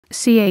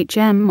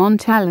CHM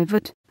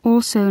Montalivet,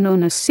 also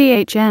known as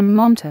CHM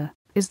Monta,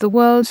 is the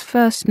world's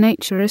first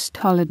naturist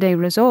holiday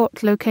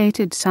resort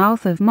located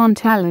south of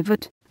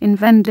Montalivet, in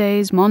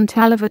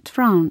Vendays-Montalivet,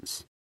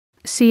 France.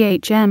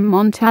 CHM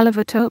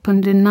Montalivet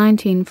opened in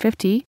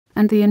 1950,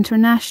 and the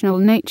International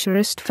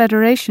Naturist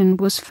Federation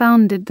was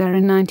founded there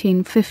in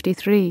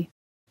 1953.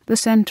 The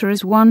centre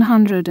is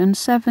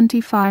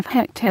 175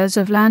 hectares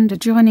of land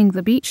adjoining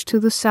the beach to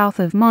the south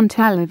of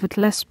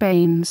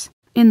Montalivet-les-Bains,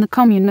 in the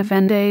commune of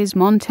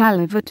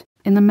Vendays-Montalivet,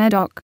 in the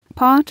Medoc,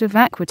 part of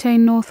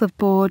Aquitaine north of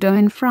Bordeaux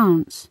in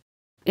France.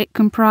 It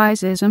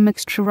comprises a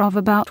mixture of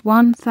about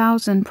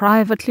 1,000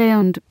 privately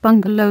owned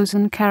bungalows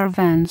and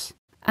caravans,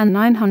 and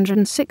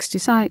 960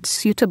 sites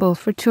suitable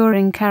for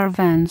touring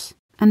caravans,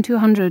 and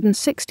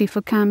 260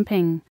 for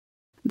camping.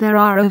 There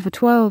are over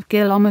 12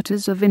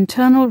 kilometers of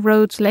internal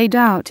roads laid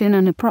out in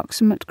an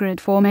approximate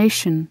grid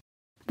formation.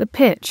 The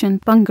pitch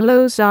and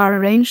bungalows are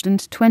arranged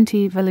into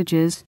 20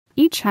 villages,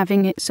 each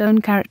having its own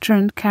character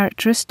and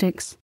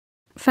characteristics.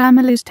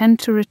 Families tend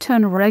to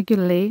return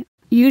regularly,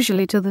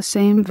 usually to the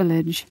same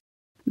village.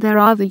 There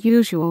are the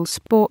usual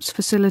sports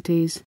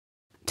facilities: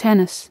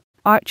 tennis,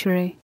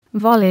 archery,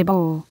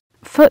 volleyball,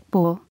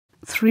 football,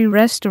 3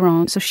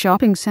 restaurants, a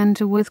shopping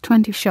centre with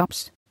 20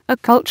 shops, a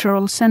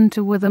cultural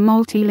centre with a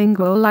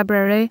multilingual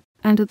library,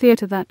 and a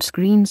theatre that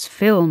screens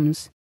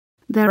films.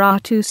 There are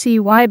 2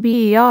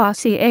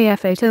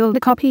 CYBERCAFA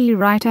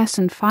copyright S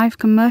and 5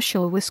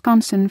 commercial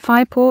Wisconsin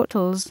 5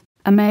 portals,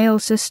 a mail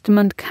system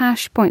and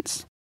cash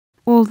points.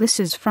 All this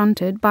is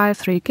fronted by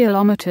 3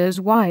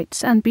 kilometers white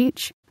sand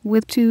beach,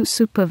 with 2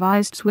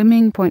 supervised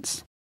swimming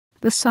points.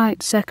 The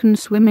site's second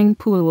swimming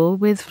pool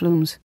with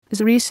flumes is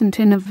a recent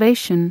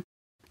innovation.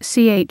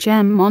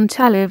 CHM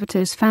Montalivet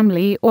is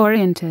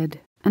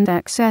family-oriented, and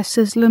access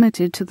is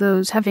limited to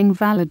those having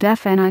valid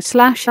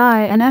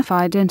FNI/INF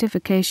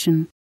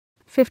identification.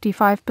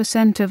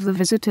 55% of the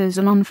visitors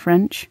are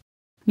non-French.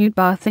 Nude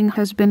bathing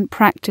has been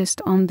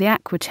practiced on the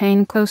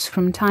Aquitaine coast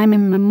from time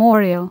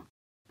immemorial.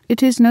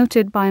 It is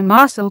noted by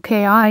Marcel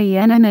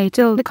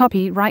Kinna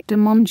copyright de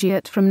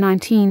Montalivet from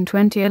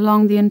 1920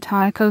 along the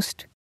entire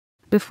coast.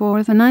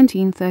 Before the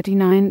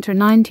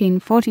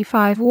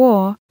 1939–1945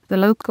 war, the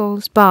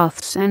locals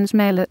bathed sans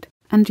maillet,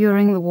 and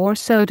during the war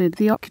so did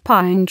the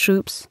occupying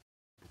troops.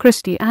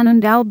 Christian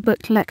and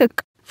Albert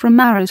Lecoq, from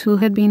Maras, who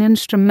had been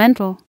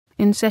instrumental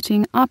in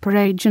setting up a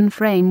region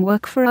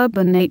framework for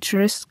urban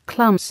naturist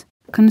clubs,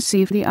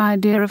 conceived the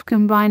idea of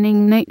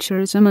combining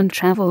naturism and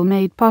travel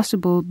made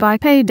possible by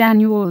paid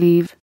annual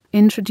leave,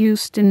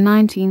 introduced in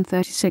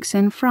 1936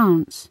 in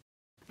France.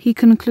 He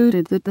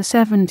concluded that the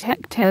 7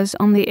 hectares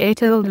on the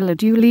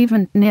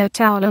Montalivet near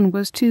Toulon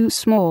was too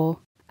small,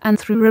 and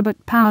through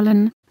Robert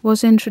Paulin,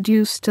 was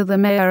introduced to the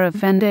mayor of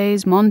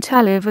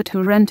Vendays-Montalivet,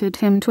 who rented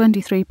him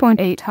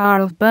 23.8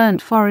 hectares of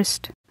burnt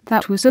forest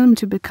that was owned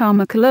to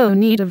become a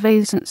colonie de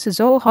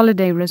vacances or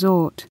holiday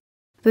resort.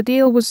 The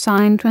deal was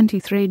signed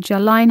 23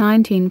 July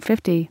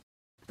 1950.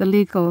 The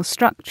legal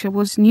structure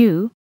was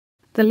new.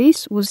 The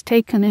lease was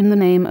taken in the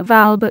name of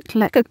Albert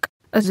Lecoq,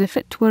 as if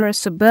it were a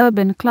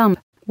suburban club,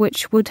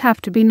 which would have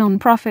to be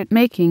non-profit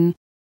making.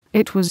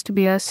 It was to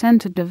be a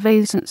centre de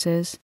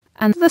vacances,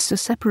 and thus a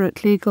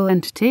separate legal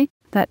entity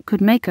that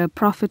could make a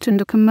profit, and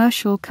a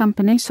commercial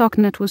company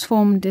Socnet was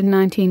formed in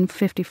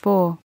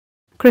 1954.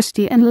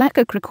 Christian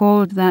Lecoq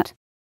recalled that,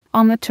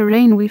 "On the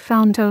terrain we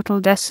found total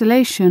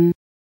desolation.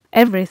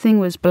 Everything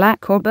was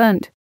black or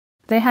burnt.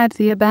 They had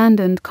the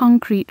abandoned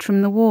concrete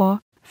from the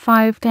war,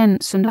 5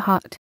 tents and a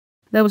hut.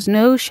 There was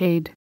no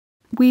shade.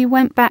 We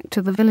went back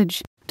to the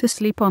village to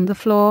sleep on the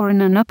floor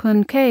in an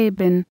open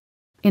cabin."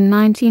 In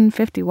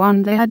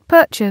 1951 they had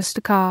purchased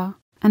a car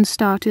and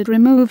started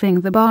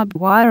removing the barbed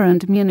wire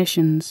and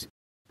munitions.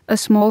 A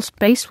small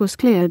space was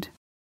cleared.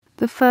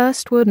 The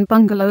first wooden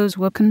bungalows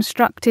were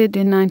constructed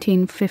in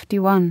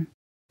 1951.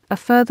 A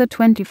further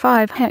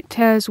 25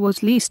 hectares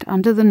was leased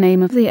under the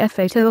name of the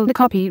FA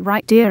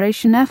copyright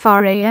Federation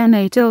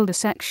FRANA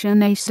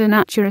section International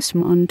Naturist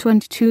on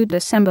 22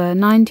 December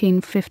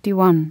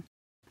 1951.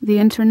 The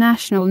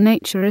International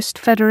Naturist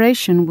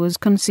Federation was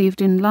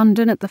conceived in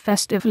London at the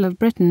Festival of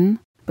Britain,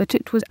 but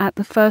it was at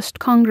the first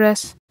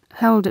Congress,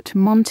 held at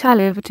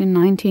Montalivet in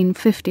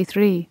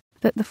 1953,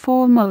 that the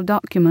formal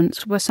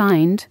documents were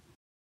signed.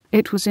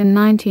 It was in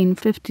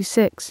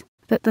 1956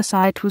 that the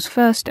site was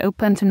first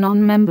opened to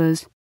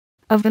non-members.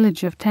 A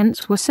village of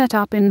tents was set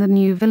up in the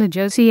new village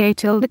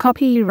CHM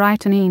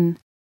copyright in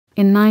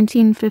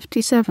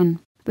 1957,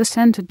 the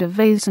centre de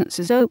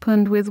vacances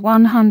opened with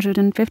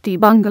 150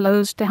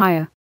 bungalows to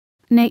hire.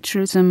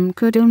 Naturism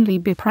could only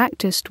be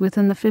practiced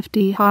within the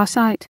 50-ha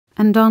site,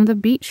 and on the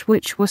beach,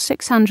 which was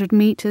 600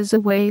 meters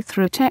away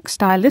through a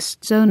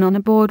textilist zone on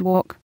a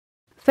boardwalk.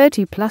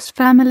 30-plus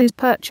families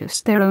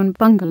purchased their own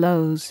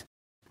bungalows.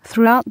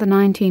 Throughout the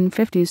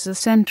 1950s the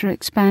centre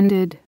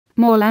expanded,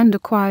 more land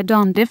acquired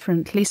on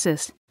different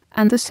leases,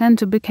 and the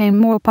centre became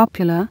more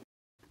popular.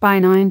 By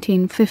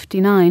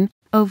 1959,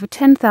 over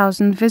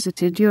 10,000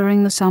 visited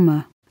during the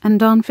summer,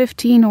 and on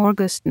 15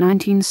 August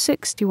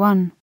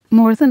 1961,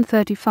 More than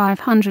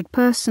 3,500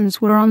 persons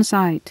were on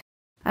site.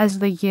 As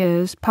the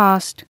years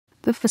passed,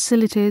 the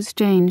facilities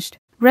changed.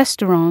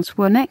 Restaurants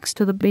were next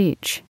to the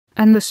beach,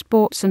 and the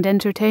sports and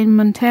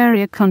entertainment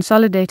area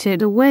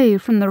consolidated away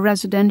from the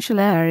residential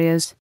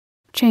areas.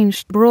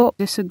 Change brought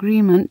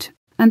disagreement,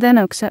 and then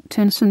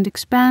acceptance and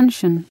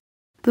expansion.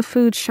 The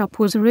food shop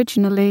was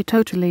originally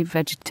totally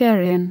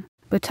vegetarian,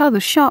 but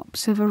other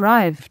shops have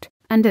arrived,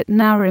 and it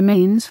now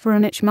remains for a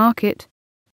niche market.